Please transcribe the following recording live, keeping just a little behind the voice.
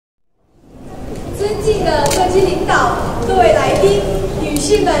敬的各级领导、各位来宾、女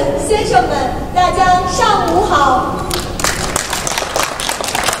士们、先生们，大家上午好。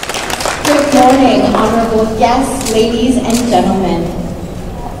Good morning, honorable guests, ladies and gentlemen.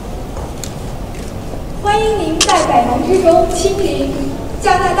 欢迎您在百忙之中亲临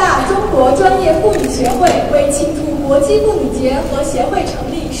加拿大中国专业妇女协会为庆祝国际妇女节和协会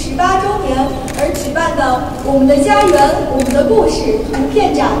成立18周年而举办的“我们的家园，我们的故事”图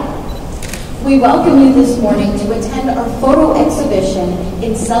片展。We welcome you this morning to attend our photo exhibition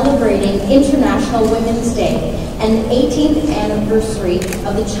in celebrating International Women's Day and the 18th anniversary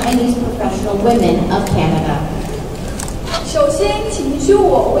of the Chinese Professional Women of Canada. 首先，请允许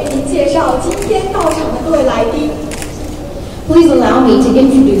我为您介绍今天到场的各位来宾。Please allow me to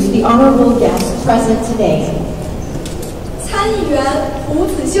introduce the honorable guests present today. 参议员胡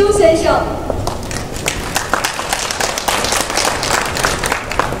子修先生。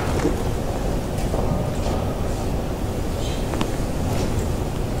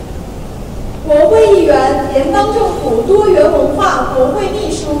国会议员、联邦政府多元文化国会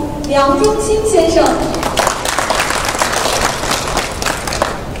秘书梁中兴先生。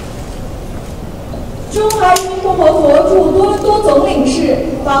中华人民共和国驻多伦多总领事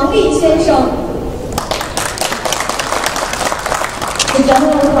王立先生。The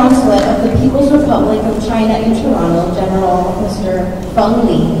General Consulate of the People's Republic of China in Toronto, General Mr. Feng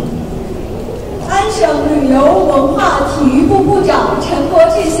Li. 安省旅游文化体育部部长陈国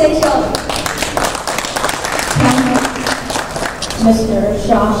志先生。Mr.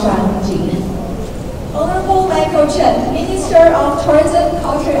 Xia Shanji. Honorable Michael Chen, Minister of Tourism,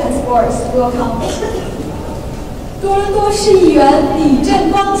 Culture and Sports, welcome. 多伦多市议员李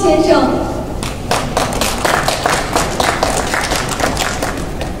振光先生。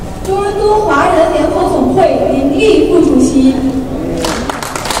多伦多华人联合总会林立副主席。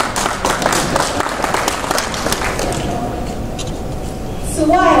此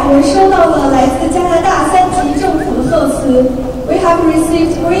外，我们收到了来自加拿大3级政府的贺词。We have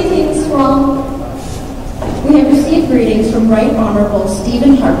received greetings from Right Honorable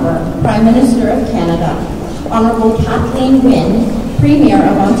Stephen Harper, Prime Minister of Canada, Honorable Kathleen Wynne, Premier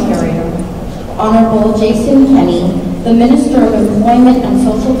of Ontario, Honorable Jason Kenney, the Minister of Employment and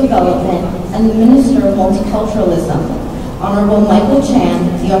Social Development and the Minister of Multiculturalism, Honorable Michael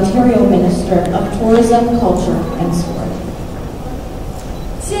Chan, the Ontario Minister of Tourism, Culture and Sport.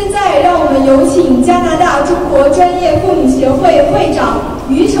 现在让我们有请加拿大中国专业妇女协会会长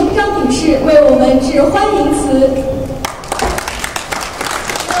于成章女士为我们致欢迎词。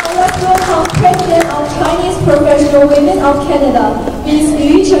Now let's welcome President of Chinese Professional Women of Canada, Ms.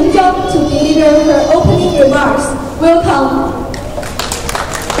 Yu Chengzhang, to deliver her opening remarks. Welcome.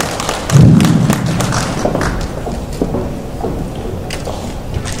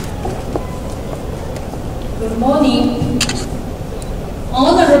 Good morning.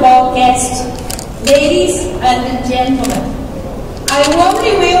 Honorable guests, ladies and gentlemen, I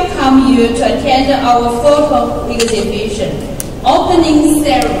warmly welcome you to attend our photo exhibition opening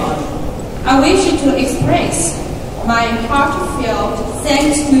ceremony. I wish to express my heartfelt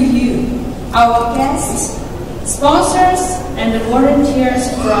thanks to you, our guests, sponsors, and volunteers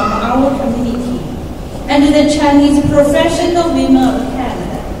from our community, and the Chinese Professional Women of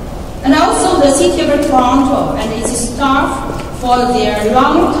Canada, and also the City of Toronto and its staff for their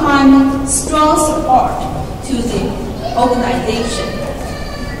long-time strong support to the organization.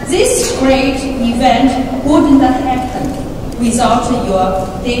 This great event wouldn't happen without your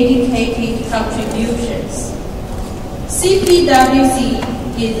dedicated contributions. CPWC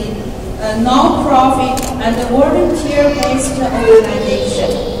is a non-profit and volunteer-based organization.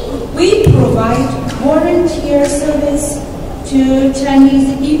 We provide volunteer service to Chinese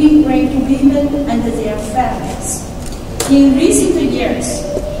immigrant women and their families. In recent years,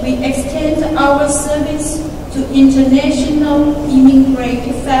 we extend our service to international immigrant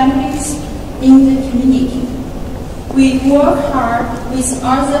families in the community. We work hard with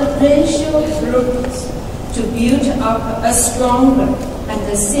other racial groups to build up a stronger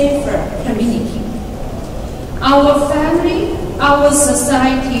and safer community. Our family, our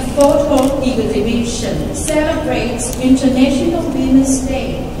society photo exhibition celebrates International Women's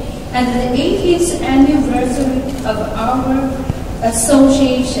Day and the 80th anniversary of our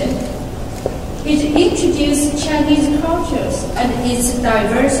association. It introduces Chinese cultures and its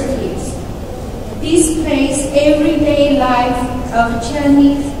diversities, displays everyday life of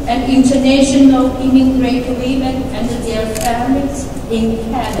Chinese and international immigrant women and their families in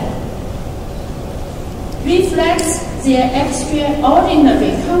Canada, reflects their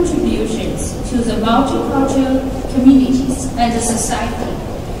extraordinary contributions to the multicultural communities and society,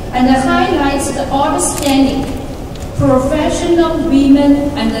 and highlights the outstanding professional women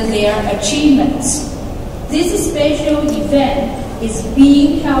and their achievements. This special event is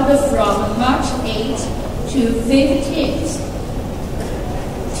being held from March 8th to 15th,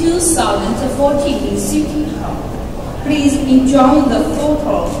 2014 in City Hall. Please enjoy the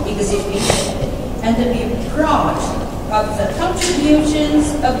photo exhibition and be proud of the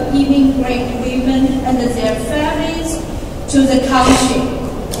contributions of immigrant women and their families to the country.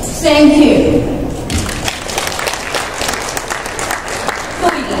 Thank you. 各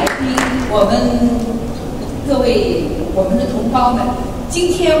位来宾，各位我们的同胞们，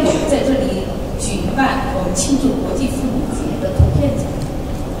今天我们在这里举办我们庆祝国际妇女节的图片展。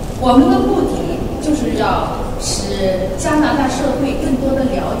我们的目的就是要使加拿大社会更多的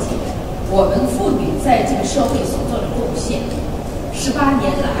了解我们妇女在这个社会所做的贡献。18年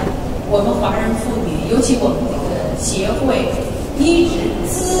来，我们华人妇女，尤其我们这个协会，一直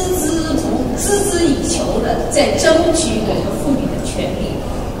孜孜以求的在争取我们妇女的权利，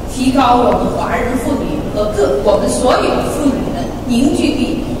提高我们华人妇女和我们所有妇女的凝聚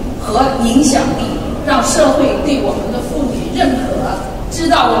力和影响力，让社会对我们的妇女认可，知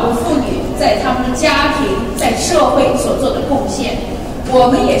道我们妇女在他们的家庭、在社会所做的贡献。我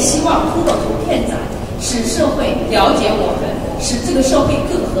们也希望通过图片展，使社会了解我们，使这个社会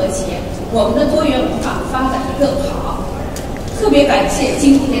更和谐，我们的多元文化发展得更好。特别感谢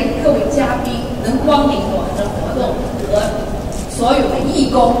今天各位嘉宾能光临我们的活动，和所有的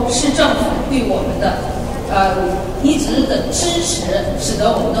义工、市政府对我们的一直的支持，使得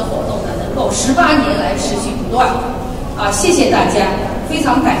我们的活动呢能够18年来持续不断。谢谢大家，非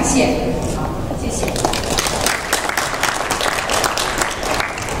常感谢。好，谢谢。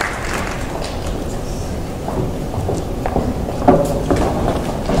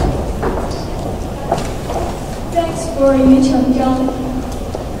Thanks for 于成章。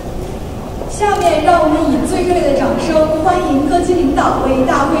下面让我们以最热烈的掌声欢迎各级领导为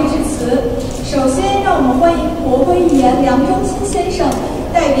大会致辞。首先，让我们欢迎国会议员梁中新先生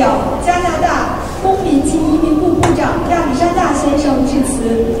代表加拿大公民及移民部部长亚历山大先生致辞。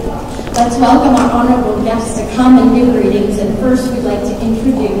Let's welcome our honorable guests to come and give greetings. And first, we'd like to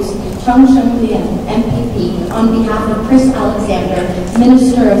introduce Chung Sheng-Lian, MPP, on behalf of Chris Alexander,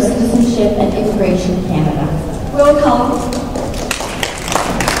 Minister of Citizenship and Immigration, Canada. Welcome.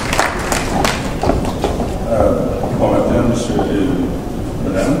 Bon matin, Monsieur et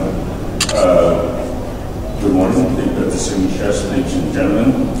Madame. Good morning, distinguished guests, ladies and gentlemen.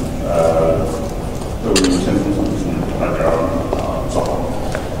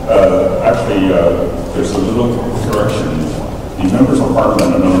 Actually, there's a little correction. The members of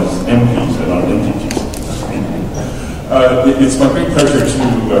Parliament are known as MPs and not MPPs. It's my great pleasure to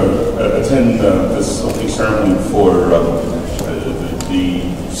attend this opening ceremony for the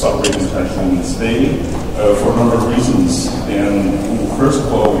celebrating International Women's Day for a number of reasons. And first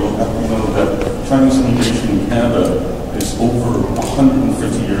of all, we have to know that Chinese immigration in Canada is over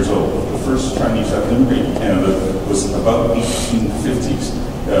 150 years old. The first Chinese that immigrated to Canada was about 1850s.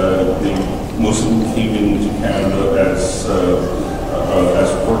 Most of them came into Canada as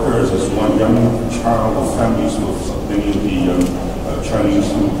workers, as one young child of families with many of the Chinese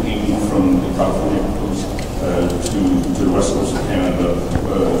who came from the California coast to the west coast of Canada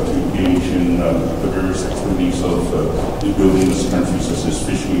to engage in the various activities of building this country, such as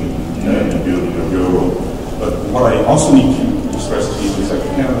fishing and building a railroad. But what I also need to stress to you is that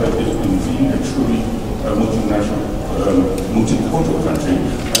Canada is indeed a truly multinational, multicultural country.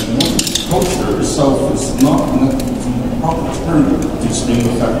 And multicultural itself is not the proper term to explain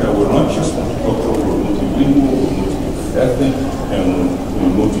the fact that we're not just multicultural, we're multilingual, we're multi-ethnic, and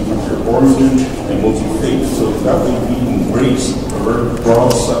multi-cultural origin, and multi-faith. So that way we embrace a very broad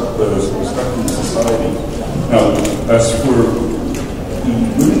spectrum of society. Now, as for the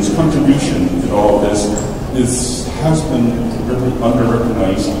women's contribution in all this, has been really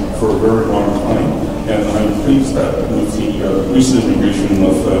under-recognized for a very long time, and I'm pleased that with the recent immigration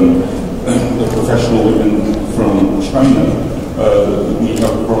of the professional women from China, we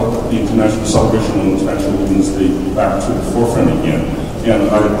have brought the international celebration of International Women's Day back to the forefront again. And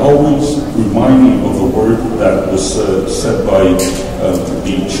I always remind you of a word that was said by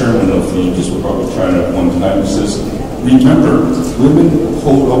the chairman of the People's Republic of China at one time. He says, remember, women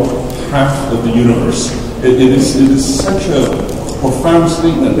hold up half of the universe. It is such a profound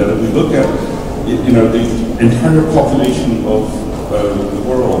statement that if we look at the entire population of the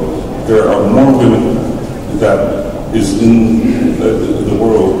world, there are more women that is in the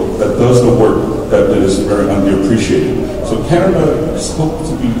world that does the work that is very underappreciated. So Canada is hoped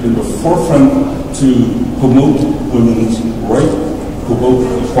to be in the forefront to promote women's rights, promote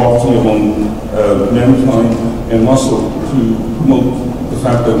equality among mankind, and also to promote the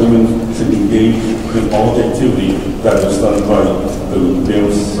fact that women should engage in all the activity that is done by the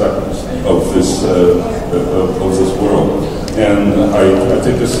male sectors of this world. And I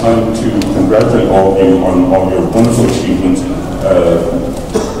take this time to congratulate all of you on all your wonderful achievements.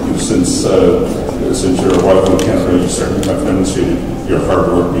 Since your arrival in Canada, you certainly have demonstrated your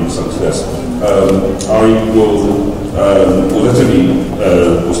hard work and success. I will 我在这里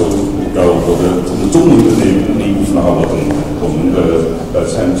我说我的中文的那一部分的话，我等我们的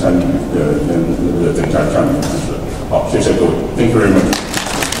参与等下参与同事。好，谢谢各位 ，Thank you very much。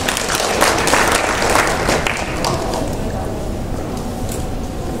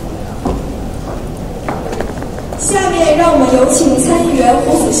下面让我们有请参议员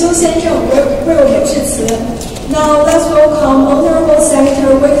胡子修先生为我们致辞。Now let's welcome Honorable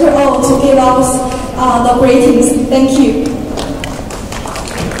Senator Victor O to give us the greetings. Thank you.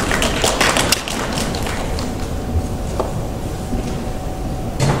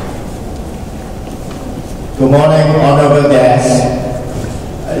 Good morning, honorable guests.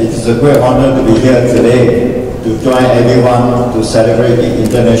 It is a great honor to be here today to join everyone to celebrate the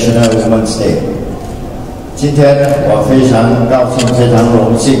International Women's Day. 今天我非常高兴、非常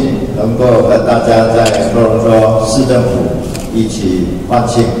荣幸，能够和大家在多伦多市政府一起欢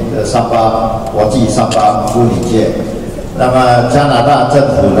庆国际38妇女节。那么加拿大政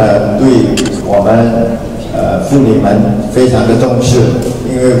府呢，对我们妇女们非常的重视，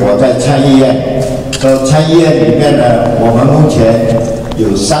因为我在参议院，参议院里面呢，我们目前有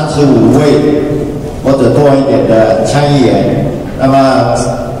35位或者多一点的参议员。那么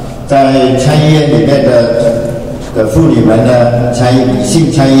在参议院里面的妇女们呢，女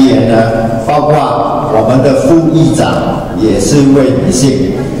性参议员呢，包括我们的副议长也是一位女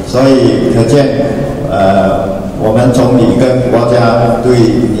性，所以可见我们总理跟国家对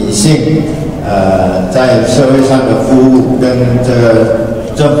女性在社会上的服务跟这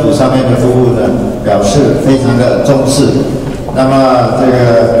个政府上面的服务呢，表示非常的重视。那么这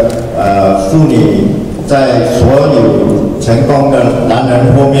个妇女在所有成功的男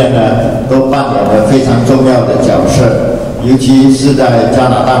人后面呢，都扮演了非常重要的角色，尤其是在加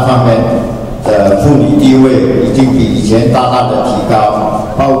拿大方面的妇女地位已经比以前大大的提高，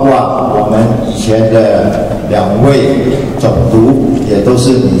包括我们以前的2位总督也都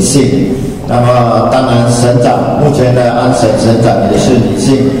是女性。那么当然省长，目前的安省省长也是女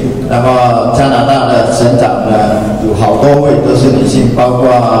性。那么加拿大的省长呢，有好多位都是女性，包括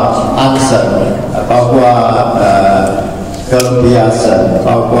安省，包括哥伦比亚省，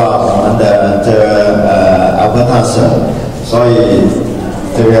包括我们的这个阿伯塔省，所以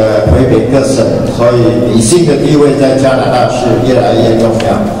这个魁北克省，所以女性的地位在加拿大是越来越重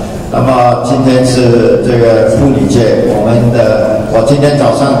要。那么今天是这个妇女节，我今天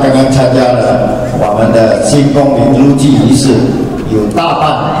早上刚刚参加了我们的新公民入籍仪式，有大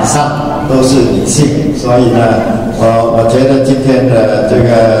半以上都是女性，所以呢，我觉得今天的这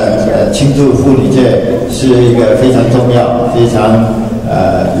个庆祝妇女节是一个非常重要、非常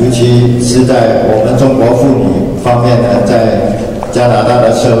尤其是在我们中国妇女方面呢，在加拿大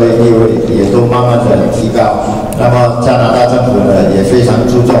的社会地位也都慢慢的提高。那么加拿大政府呢也非常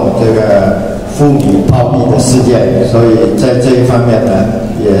注重这个妇女暴力的事件，所以在这一方面呢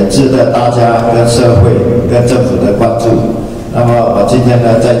也值得大家跟社会跟政府的关注。那么我今天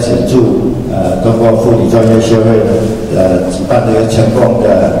呢在此祝中国妇女专业协会举办这个成功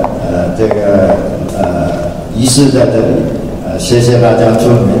的这个仪式在这里，谢谢大家，祝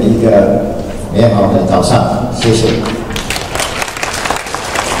你们一个美好的早上，谢谢。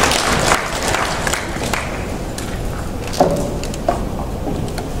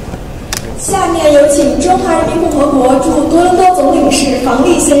下面有请中华人民共和国驻多伦多总领事房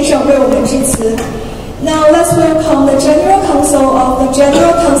利先生为我们致辞。Now let's welcome the General Counsel of the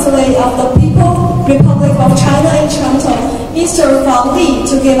General Consulate of the People's Republic of China in Toronto, Mr. Fang Li,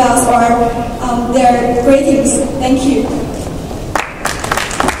 to give us their greetings. Thank you.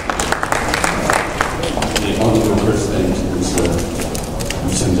 The Honorable President, Mr.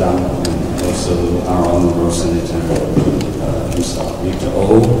 Yu Shengzhang, and also our Honorable Senator, Mr. Victor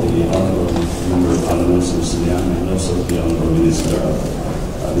O, the Honorable Member of Parliament, Mr. Liang, and also the Honorable Minister,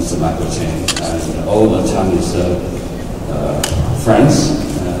 Mr. Michael Chen, and all the Chinese friends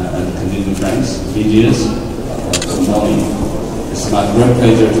and Canadian friends, medias. Good morning. It's my great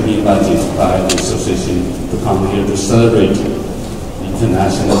pleasure to be invited by the association to come here to celebrate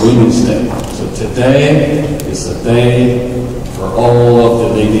International Women's Day. So today is a day for all of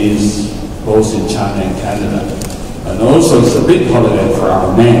the ladies, both in China and Canada. And also it's a big holiday for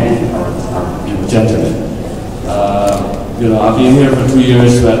our men, our gentlemen. I've been here for 2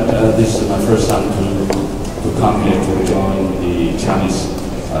 years, but this is my first time to come here to join the Chinese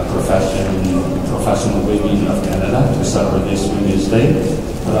professional women of Canada to celebrate this Women's Day.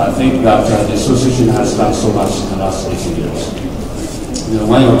 But I think that the association has done so much in the last 18 years.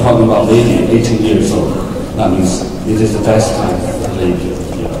 When you're talking about lady 18 years old, that means it is the best time for a lady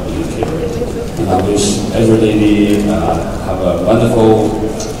in the UK. And I wish every lady have a wonderful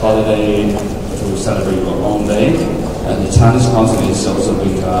holiday to celebrate your own day. And the Chinese Council is also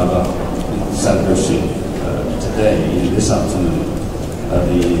going to have a celebration today, this afternoon, at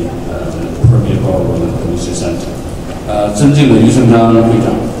the Premier Ballroom and Commission Center. 尊敬的余胜章会长，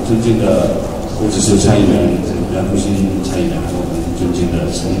尊敬的胡志修参议员，梁中新参议员，还有我们尊敬的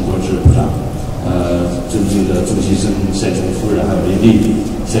陈国志部长，尊敬的朱先生先生夫人，还有林立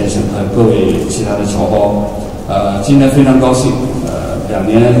先生，还有各位其他的侨胞，今天非常高兴，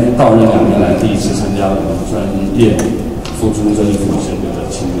到任2年来第一次参加我们中专业妇女协会的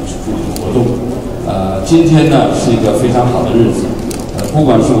庆祝祝福活动，今天呢是一个非常好的日子，不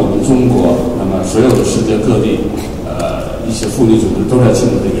管是我们中国，那么所有的世界各地，一些妇女组织都在庆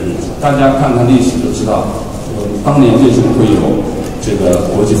祝这个日子。大家看看历史就知道，当年为什么会有这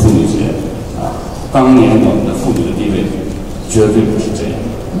个国际妇女节啊？当年我们的妇女的地位绝对不是这样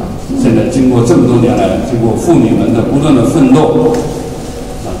啊！现在经过这么多年来，经过妇女们的不断的奋斗，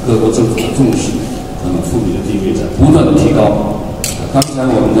各国政府的重视，那么妇女的地位在不断的提高。刚才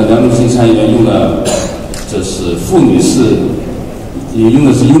我们的梁中新参议员用的，这是妇女是也用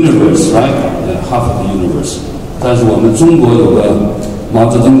的是 universe right，half of the universe。但是我们中国有个毛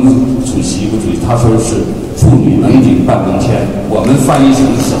泽东主席一个主义，他说是妇女能顶半边天，我们翻译成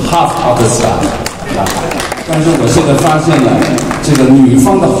是 half of the sky。但是我现在发现呢，这个女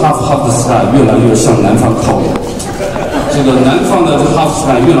方的 half of the sky 越来越向南方靠拢，这个南方的 half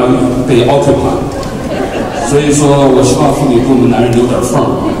sky 越来越被 occupy。所以说我希望妇女给我们男人留点缝，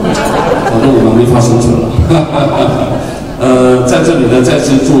否则我们没法生存了。在这里呢，再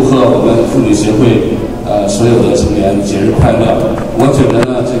次祝贺我们妇女协会所有的成员节日快乐。我觉得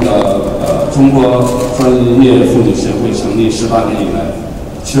呢，这个中国专业妇女协会成立18年以来，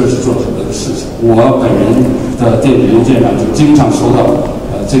确实做了很多的事情。我本人的电子邮件上就经常收到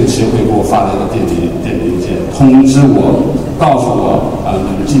这个协会给我发来的电子邮件，通知我，告诉我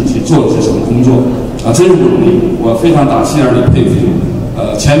你们近期做了些什么工作真是不容易。我非常打心眼里佩服。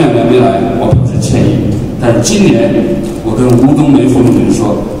前2年没来，我表示歉意。但是今年，我跟吴冬梅妇女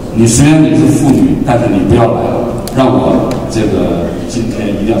说，你虽然你是妇女，但是你不要来了，让我这个今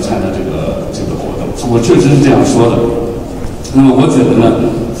天一定要参加这个活动。我确实是这样说的。那么我觉得呢，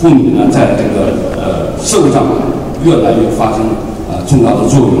妇女呢在这个社会上越来越发生重要的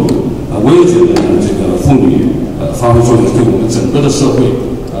作用。我也觉得呢，这个妇女发挥作用对我们整个的社会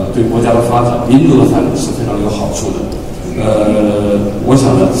对国家的发展、民族的发展是非常有好处的。我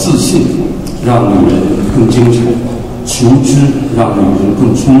想呢，自信让女人更精彩，求知让女人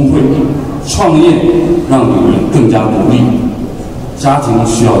更聪慧，创业让女人更加努力，家庭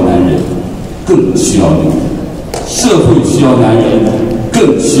需要男人，更需要女人，社会需要男人，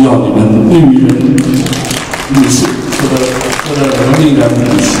更需要你们女士，说的文明点女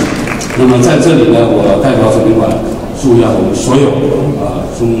士。那么在这里呢，我代表总领馆祝愿我们所有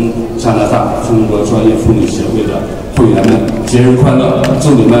加拿大中国专业妇女协会的会员们节日快乐，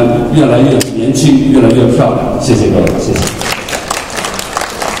祝你们越来越年轻，越来越漂亮。谢谢各位，谢谢。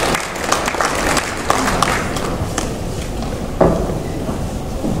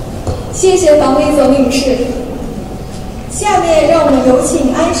谢谢房伟总女士。下面让我们有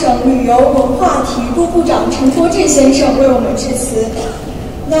请安省旅游文化体育部部长陈国志先生为我们致辞。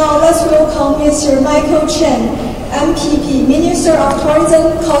Now let's welcome Mr. Michael Chen, MPP, Minister of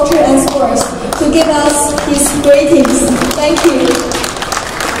Tourism, Culture and Sports, to give us his greetings. Thank you.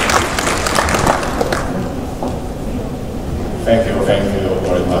 Thank you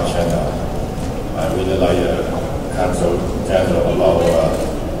very much. And I really like Council General about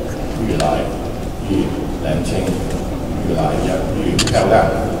Yu Lanqing, Yu Lai, Yu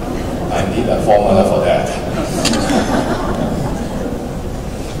Piaolang. I need a formula for that.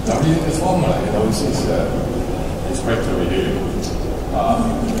 This formula, it's great to be here.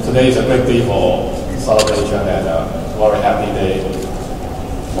 Today is a great day for celebration and a very happy day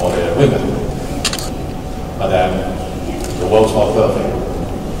for the women. But then the world's not perfect.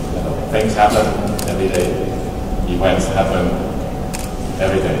 Things happen every day. Events happen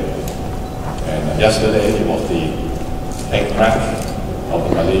every day. And yesterday it was the plane crash of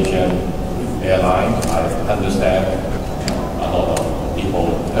the Malaysian airline. I understand a lot of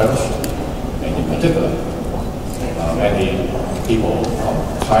people perished, and in particular, many people from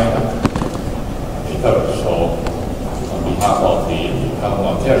China they perished. So behalf of the Government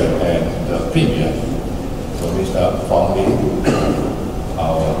of Ontario and the Premier, so Mr. Fong Lim,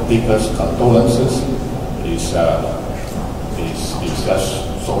 our deepest condolences. It's just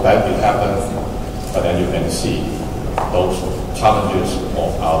so bad it happened, but then you can see those challenges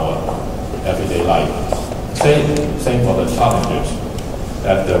of our everyday life. Same for the challenges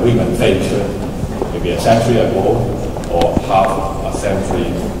that the women faced maybe a century ago or half a century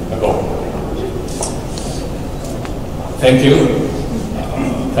ago. Thank you,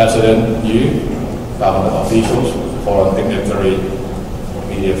 President Yu, government officials, foreign dignitary,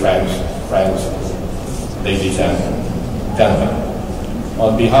 media friends, ladies and gentlemen.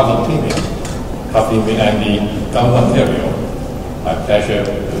 On behalf of the Premier, and the Government of Ontario, my pleasure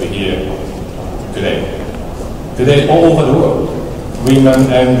to be here today. Today, all over the world, women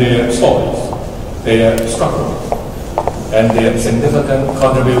and their stories, their struggle, and their significant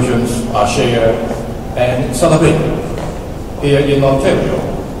contributions are shared and celebrated. Here in Ontario,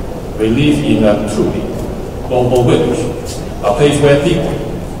 we live in a truly global village, a place where people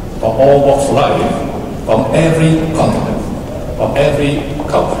from all walks of life, from every continent, from every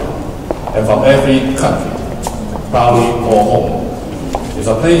culture, and from every country, proudly call home. It's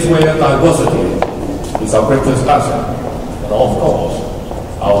a place where diversity is our greatest asset, and of course,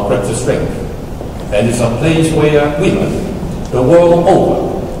 our greatest strength. And it's a place where women, the world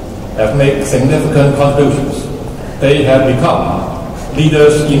over, have made significant contributions. They have become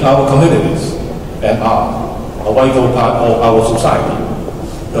leaders in our communities and are a vital part of our society.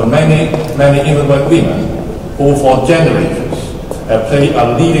 The many immigrant women who for generations have played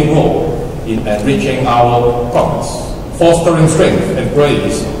a leading role in enriching our progress, fostering strength and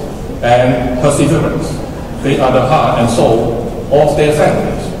grace and perseverance. They are the heart and soul of their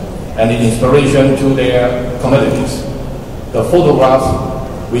families and the inspiration to their communities. The photographs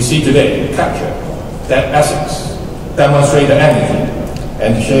we see today capture that essence, demonstrate the energy,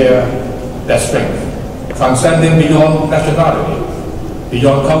 and share that strength, transcending beyond nationality,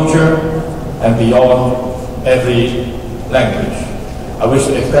 beyond culture, and beyond every language. I wish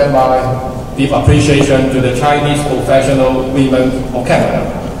to extend my deep appreciation to the Chinese professional women of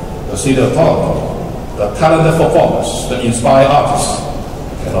Canada, the City of Toronto, the talented performers, the inspired artists,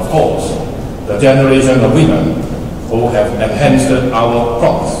 and of course, the generation of women who have enhanced our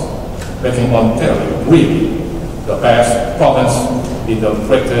province, making Ontario really the best province in the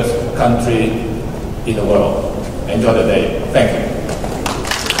greatest country in the world. Enjoy the day. Thank you.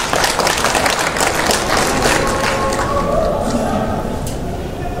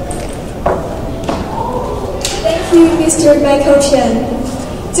 Thank you, Mr. Michael Chen.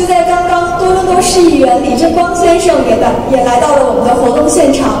 就在刚刚，多伦多市议员李正光先生也来到了我们的活动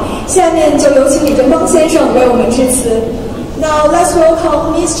现场。下面就有请李正光先生为我们致辞。Now let's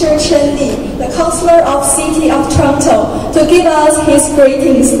welcome Mr. Chen Li, the Councillor of City of Toronto, to give us his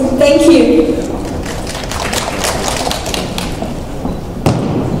greetings. Thank you.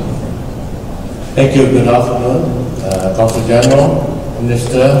 Thank you. Good afternoon, Consul General,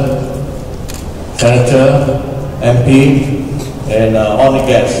 Minister, Senator, MP, and all the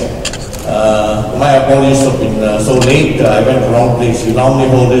guests. My apologies for being so late. I went to the wrong place. We normally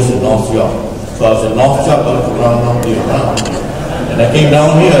hold this in North York. So I was in North York, I was around here now. And I came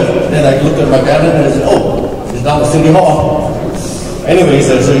down here, then I looked at my calendar and said, oh, it's down the City Hall. Anyways,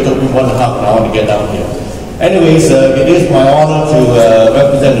 so it took me 1.5 hours to get down here. Anyways, it is my honor to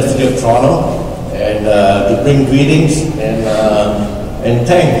represent the City of Toronto and to bring greetings and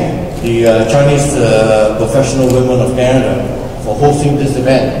thank the Chinese Professional Women of Canada for hosting this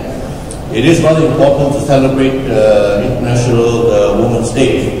event. It is very important to celebrate International Women's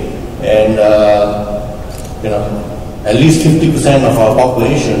Day, and at least 50% of our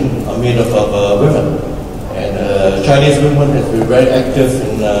population are made up of women. And Chinese women have been very active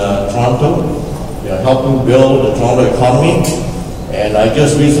in Toronto, helping build the Toronto economy. And I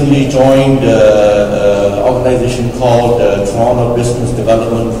just recently joined an organization called the Toronto Business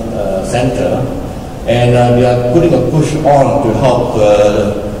Development Center, and they are putting a push on to help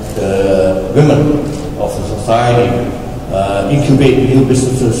the women of the society incubate new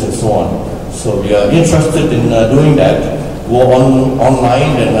businesses and so on. So we are interested in doing that. Go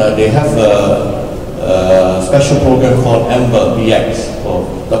online, and they have a special program called Amber BX, or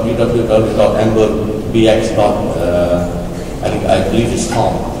www.amberbx. I believe it's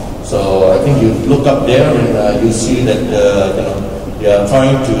 .com. So I think you look up there and you see that they are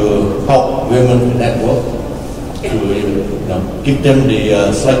trying to help women network, to give them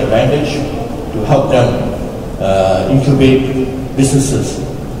the slight advantage, to help them incubate businesses.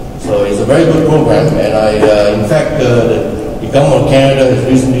 So it's a very good program, and in fact, the Government of Canada has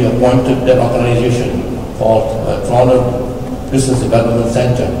recently appointed that organization called Toronto Business Development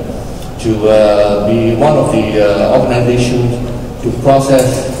Center to be one of the organizations to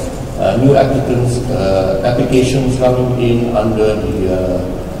process new applicants, applications coming in under the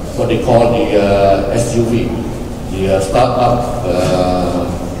what they call the SUV, the startup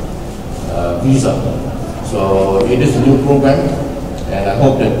visa. So it is a new program, and I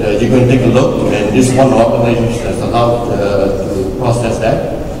hope that you're going to take a look. And this one organization that's allowed to process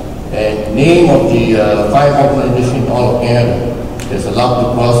that. And name of the 5 organizations in all of Canada that's allowed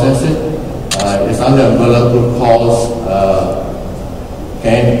to process it is under an umbrella group called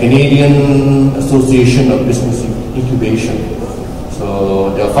Canadian Association of Business Incubation.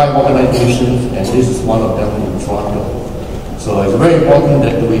 So there are 5 organizations, and this is one of them in Toronto. So it's very important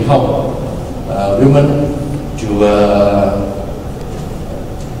that we help women to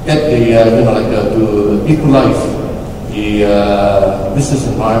get the to equalize the business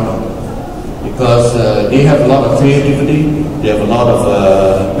environment, because they have a lot of creativity, they have a lot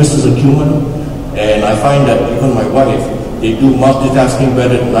of business acumen, and I find that even my wife, they do multitasking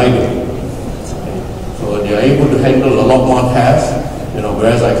better than I do. So they are able to handle a lot more tasks,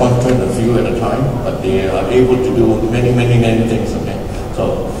 whereas I concentrate a few at a time, but they are able to do many things. Okay,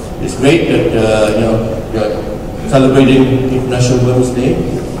 so it's great that you're celebrating International Women's Day,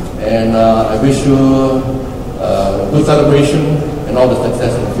 and I wish you good celebration and all the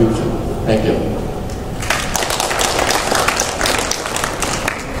success in the future. Thank you.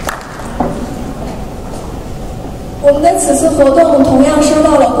 我们的此次活动同样收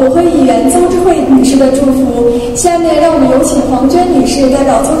到了国会议员邹智慧女士的祝福。下面让我们有请黄娟女士代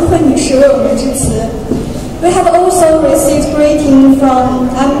表邹智慧女士为我们致辞。We have also received greeting from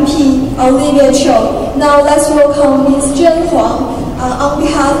MP Olivia Cho. Now let's welcome Ms. Zhen Huang on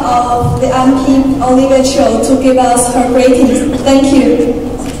behalf of the MP Olivia Cho to give us her greetings. Thank you.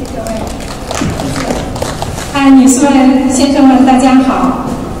 女士们、先生们，大家好。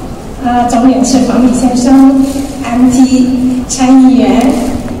总领事黄礼先生 ，MP 参议员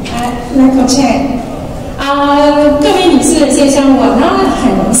Michael Chen， 各位女士、先生，我呢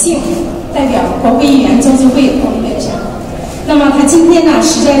很荣幸代表国会议员邹智慧同学生。那么他今天呢，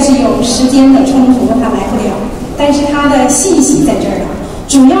实在是有时间的冲突，他来不了，但是他的信息在这儿了。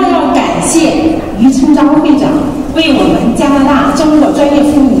主要感谢于春章会长为我们加拿大中国专业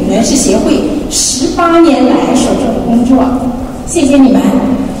妇女人士协会18年来所做的工作，谢谢你们。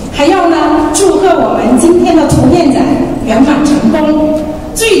还要祝贺我们今天的图片展圆满成功。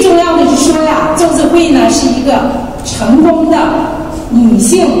最重要的是说邹智慧呢是一个成功的女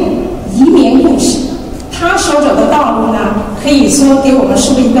性移民故事，她所走的道路呢，可以说给我们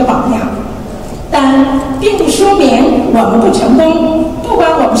树立一个榜样。但并不说明我们不成功，不管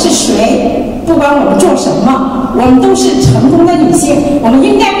我们是谁，不管我们做什么，我们都是成功的女性。我们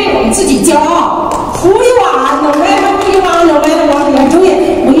应该为我们自己骄傲。Who you are, no matter who you are, no matter what you are doing,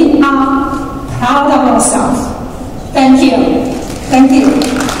 we are proud of ourselves. Thank you. Thank you.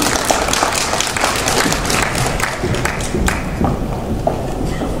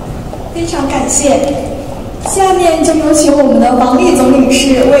 非常感谢。下面就有请我们的王丽总领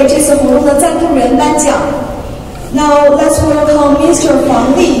事为这次活动的赞助人颁奖。Now let's welcome Mr.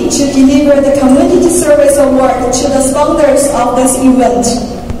 Wang Li to deliver the Community Service Award to the sponsors of this event.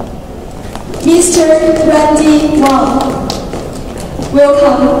 Mr. Randy Wang,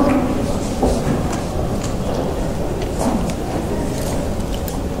 welcome.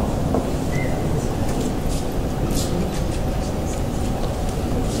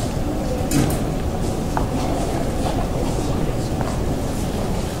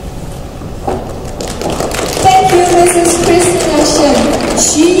 Thank you, Mrs. Christina Shen.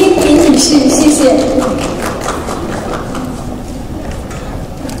 徐英明女士，谢谢。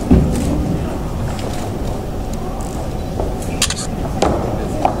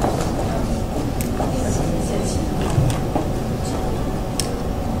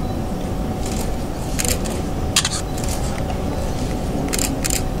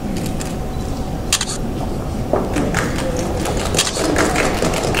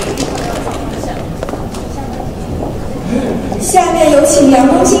下面有请梁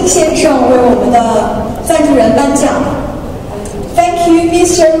东兴先生为我们的赞助人颁奖。Thank you,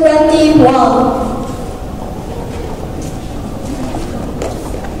 Mr. Randy Wang.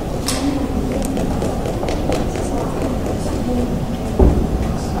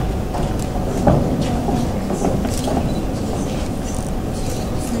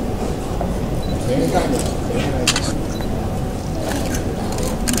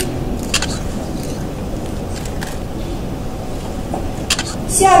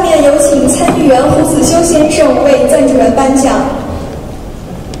 下面有请参议员胡子修先生为赞助人颁奖。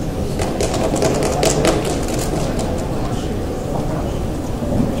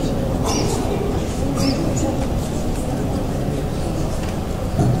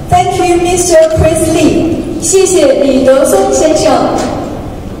Mr. Chris Lee， 谢谢李德松先生。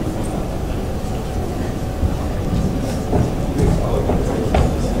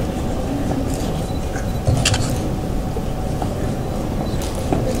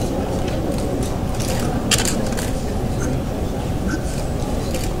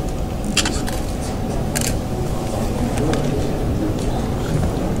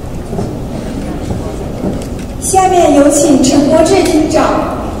下面有请陈国志厅长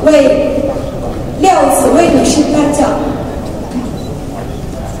为廖子薇女士颁奖。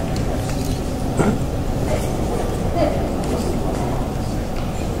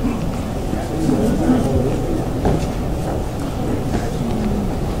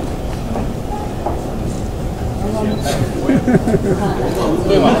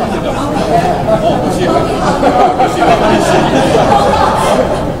对吗？哦，不谢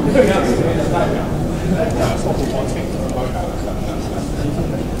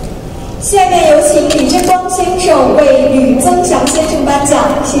下面有请李志光先生为吕增祥先生颁奖，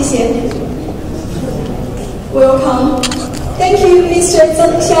谢谢。Welcome. Thank you, Mr.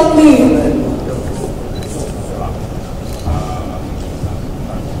 曾祥吕。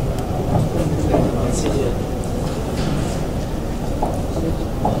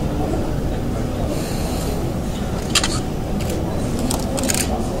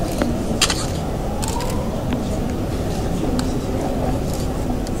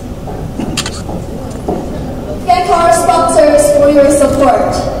Thank our sponsors for your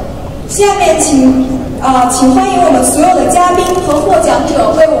support. 下面请欢迎我们所有的嘉宾和获奖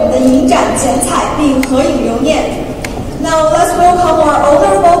者为我们的影展剪彩并合影留念。Now let's welcome our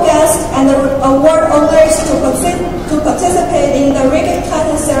honorable guests and the award owners to participate in the ribbon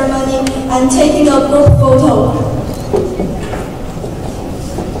cutting ceremony and taking a group photo.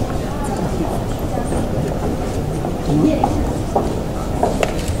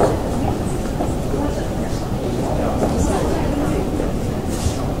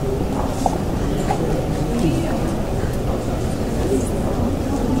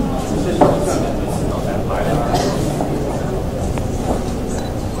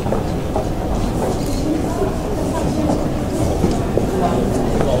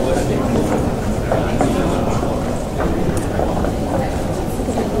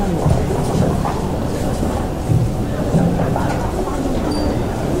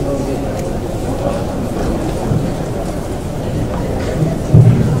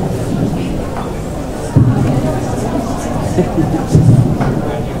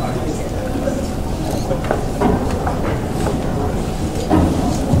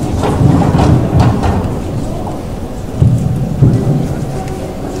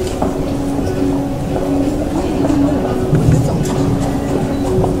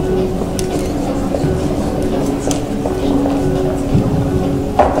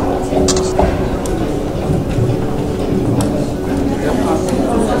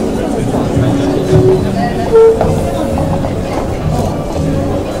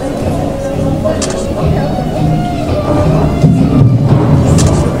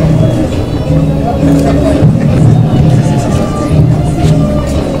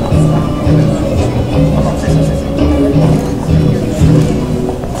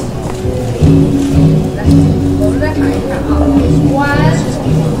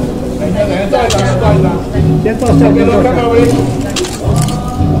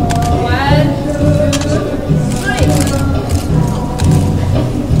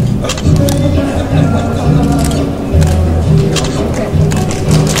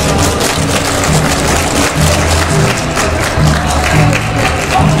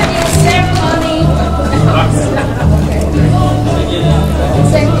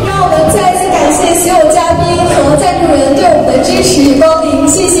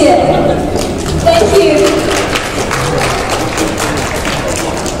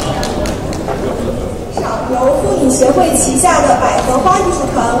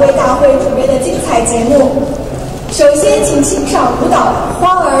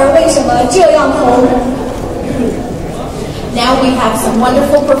 Now we have some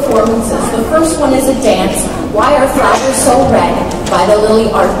wonderful performances. The first one is a dance, Why Are Flowers So Red, by the Lily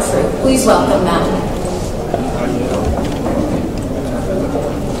Art Troupe. Please welcome them.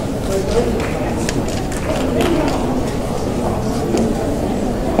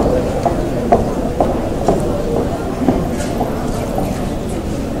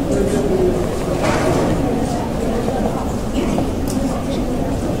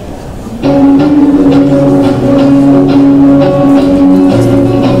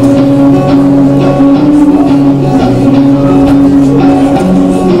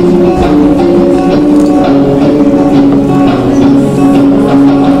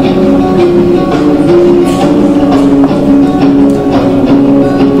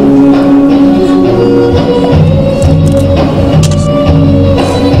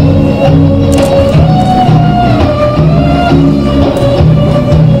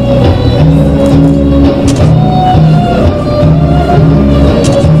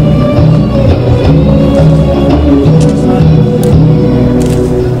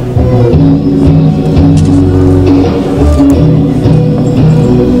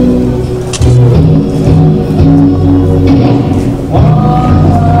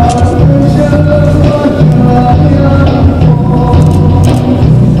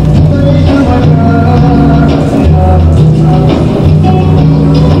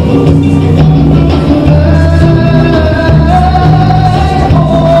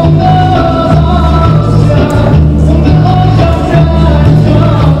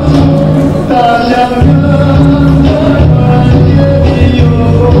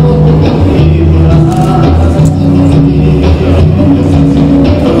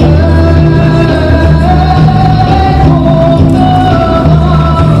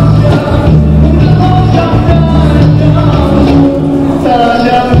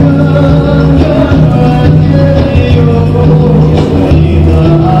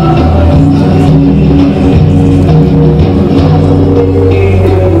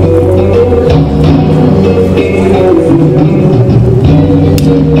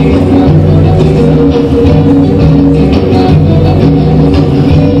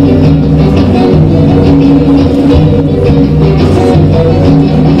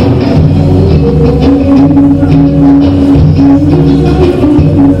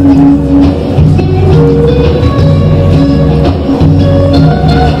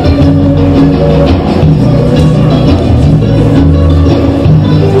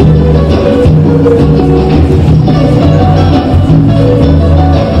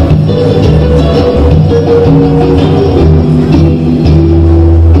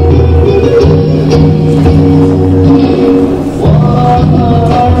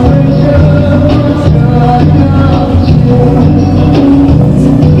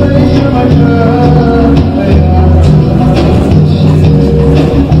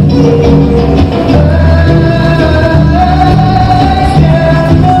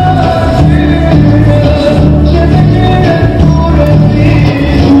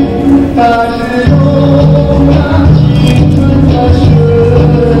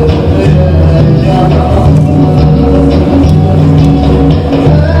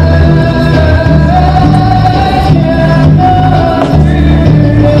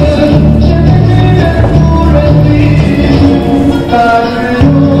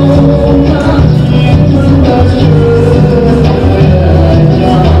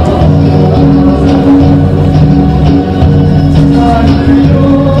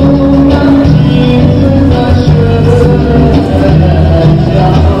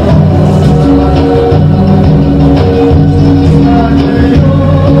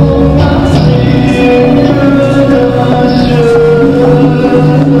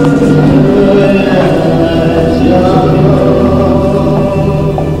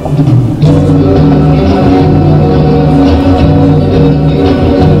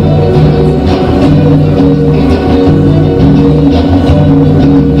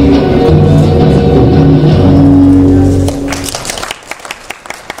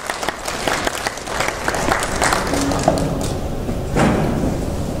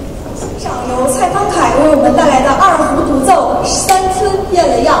 蔡康凯为我们带来的二胡独奏《三次变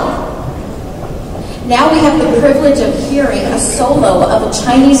了样》。Now we have the privilege of hearing a solo of a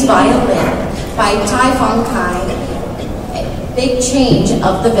Chinese violin by Tai Fang Kai, Big Change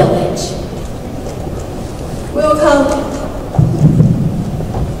of the Village. Welcome.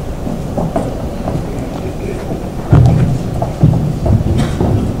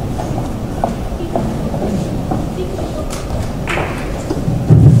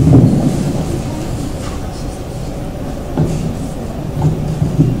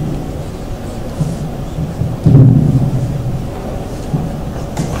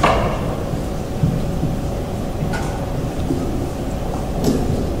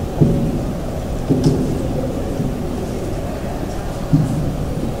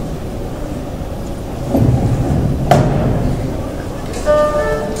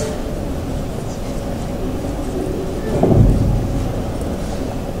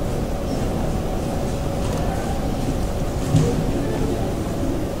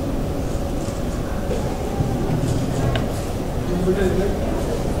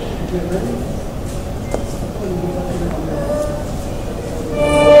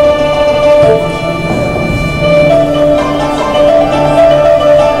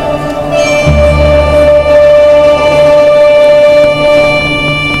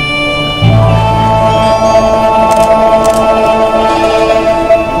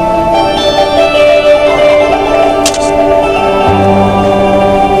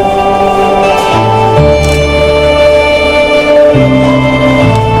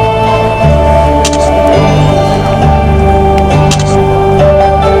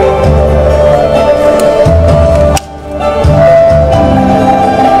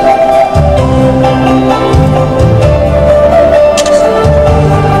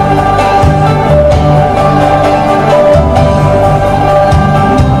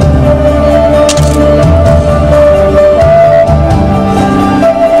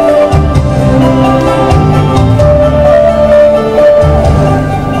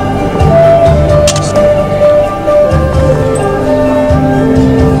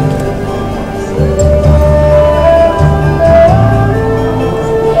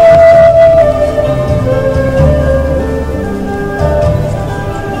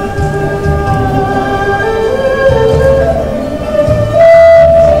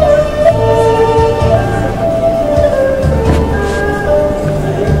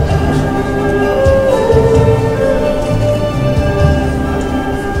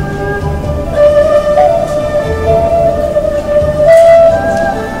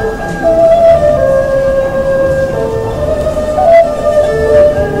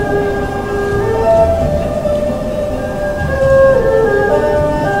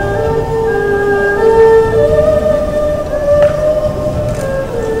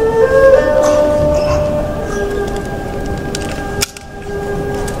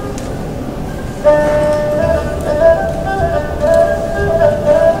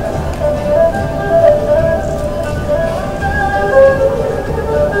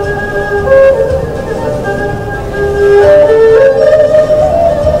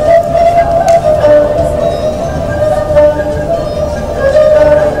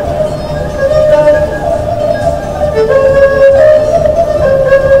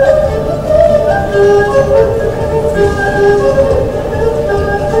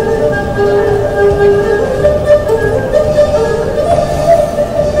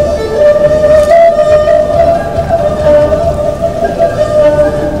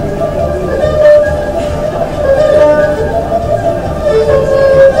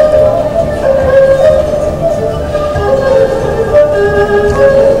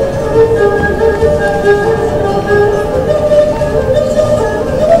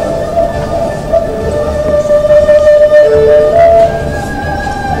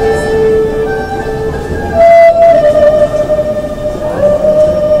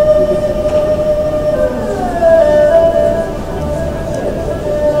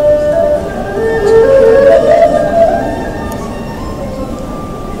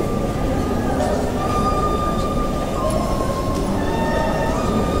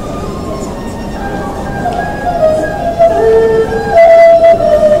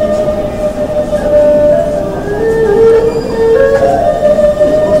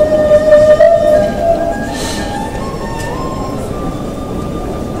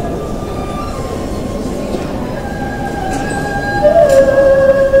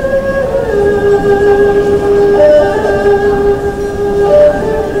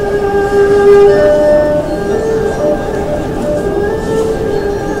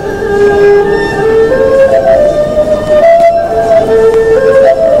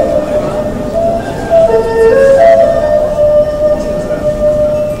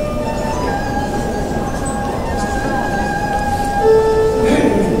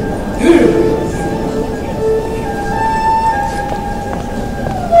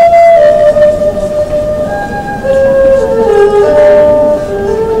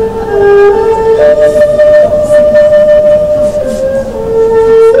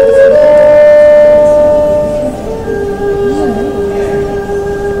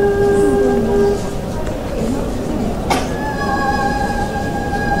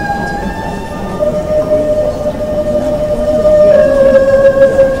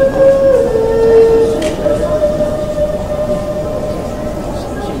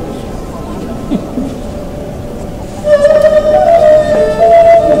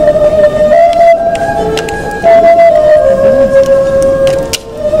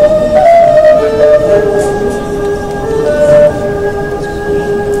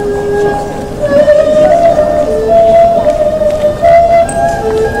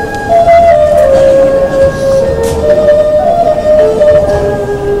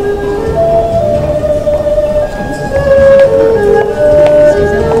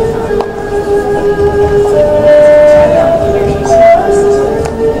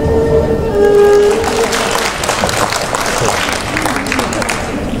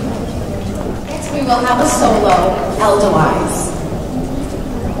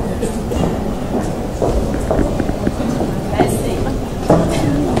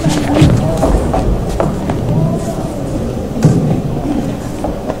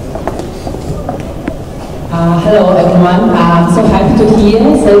 Hello everyone, so happy to here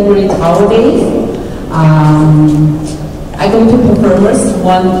celebrate our days. I'm going to perform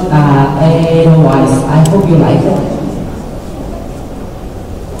one Edelweiss. I hope you like it.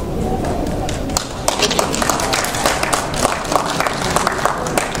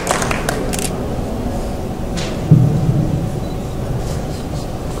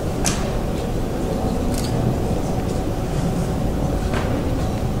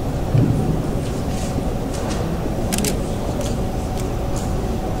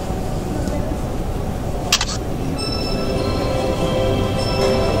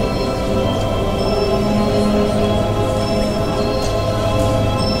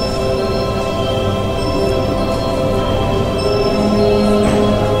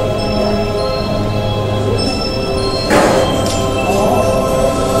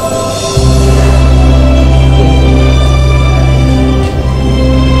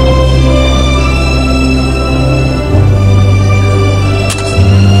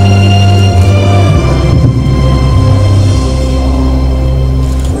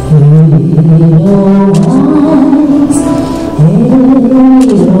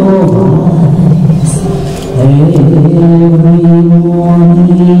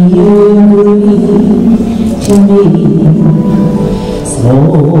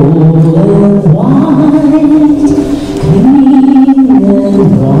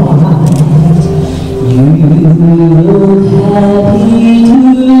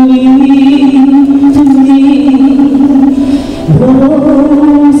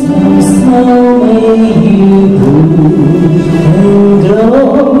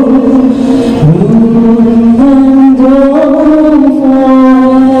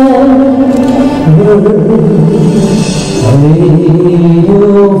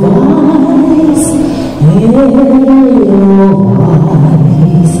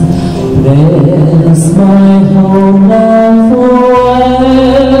 Bless my homeland forever.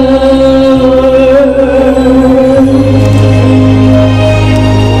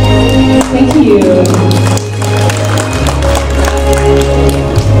 Thank you.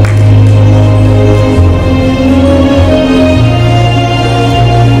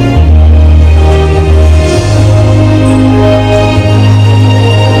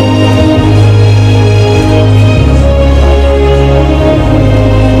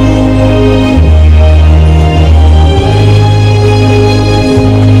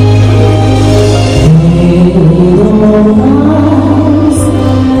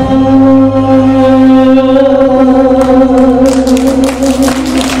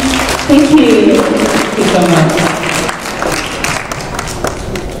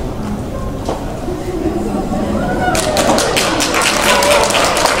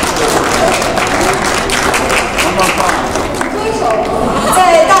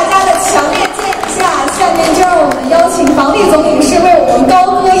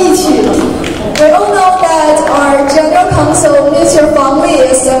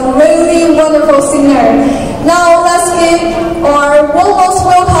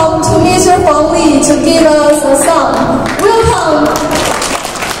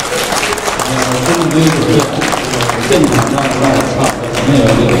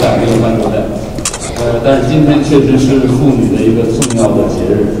但是今天确实是妇女的一个重要的节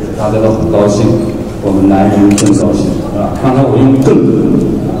日，大家都很高兴，我们男人更高兴，是吧？刚才我用更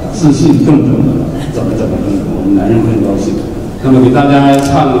自信更怎么我们男人更高兴。那么给大家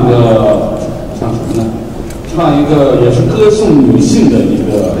唱什么呢？唱一个也是歌颂女性的一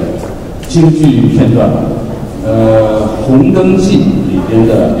个京剧片段，《红灯记》里边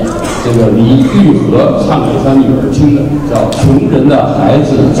的这个李玉和唱给他女儿听的，叫《穷人的孩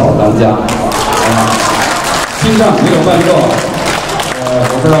子早当家》。听上没有伴奏，我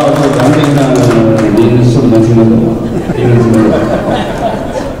不知道就咱听上您是不是能听得懂？听得懂。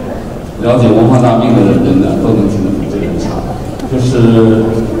了解文化大命的人呢，都能听得懂这个唱。就是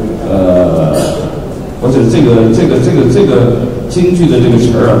我觉得这个京剧的这个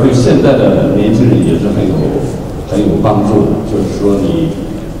词儿啊，对现在的年轻人也是很有帮助的。就是说，你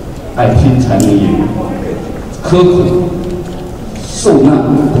爱拼才能赢，刻苦受难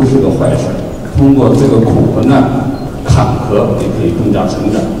不是个坏事。通过这个苦和难、坎坷，也可以更加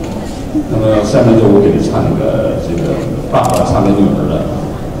成长。那么下面就我给你唱一个这个爸爸唱给女儿的。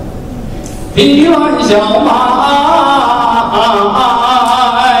一碗小麦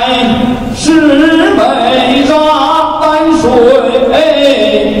是美炸淡水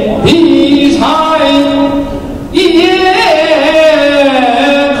一菜也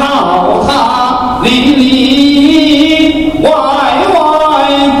靠它里里外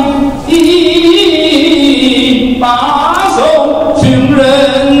把守穷人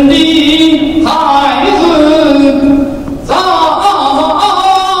的孩子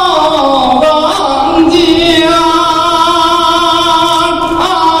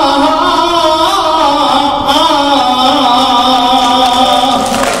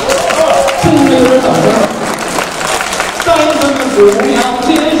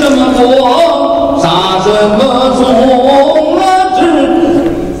什么果，杀什么种子，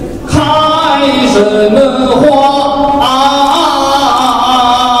开什么花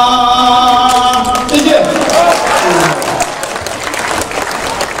谢谢。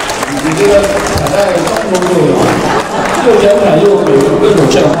你这个卡在中国又简短又有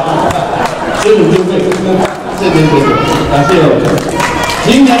效花，所以你就会对，感谢。今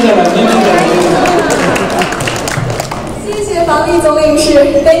天再来。谢谢房丽总领事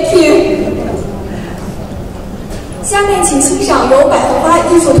 ，Thank you。下面请欣赏由百合花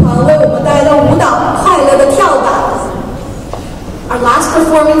艺术团为我们带来的舞蹈《快乐的跳吧》。Our last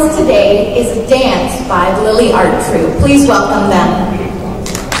performance today is a dance by the Lily Art Troupe. Please welcome them.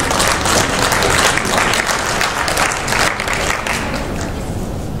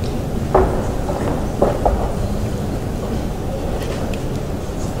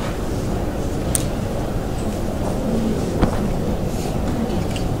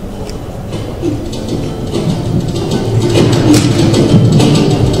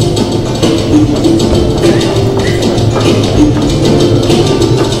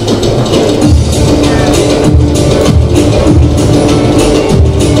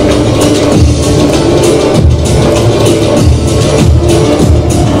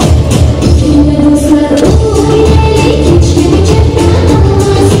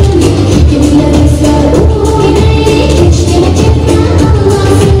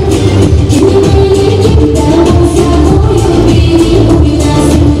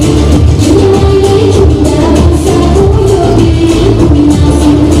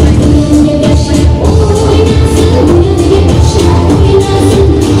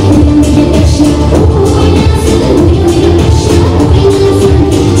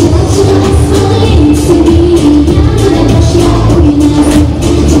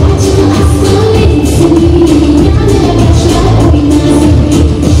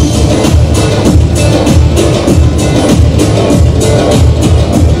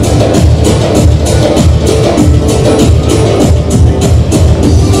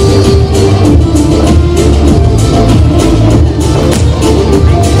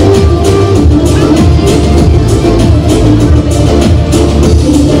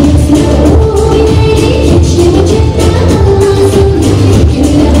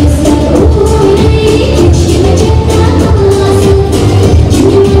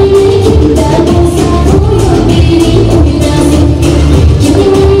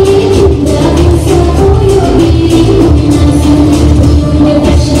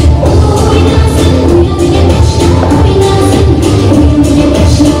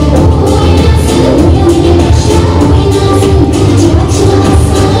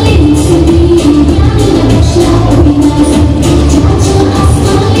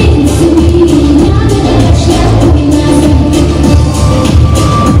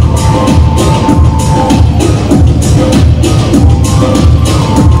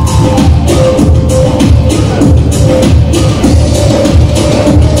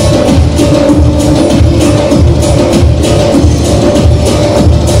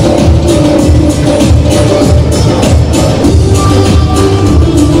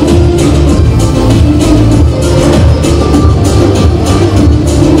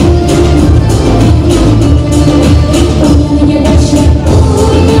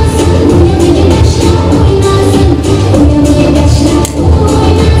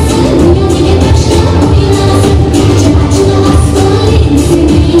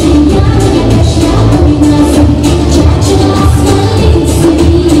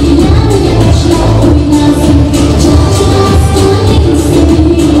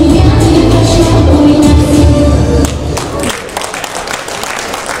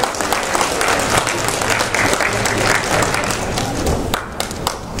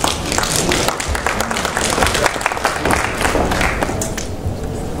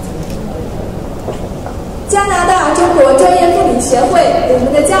加拿大中国专业妇女协会我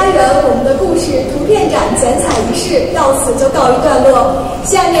们的家园我们的故事图片展剪彩仪式到此就告一段落。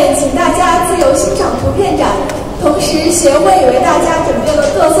下面请大家自由欣赏图片展，同时协会也为大家准备了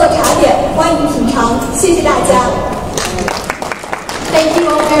特色茶点，欢迎品尝。谢谢大家。Thank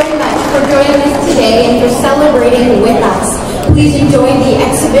you all very much for joining us today and for celebrating with us. Please enjoy the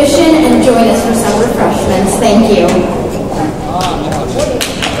exhibition and join us for some refreshments. Thank you.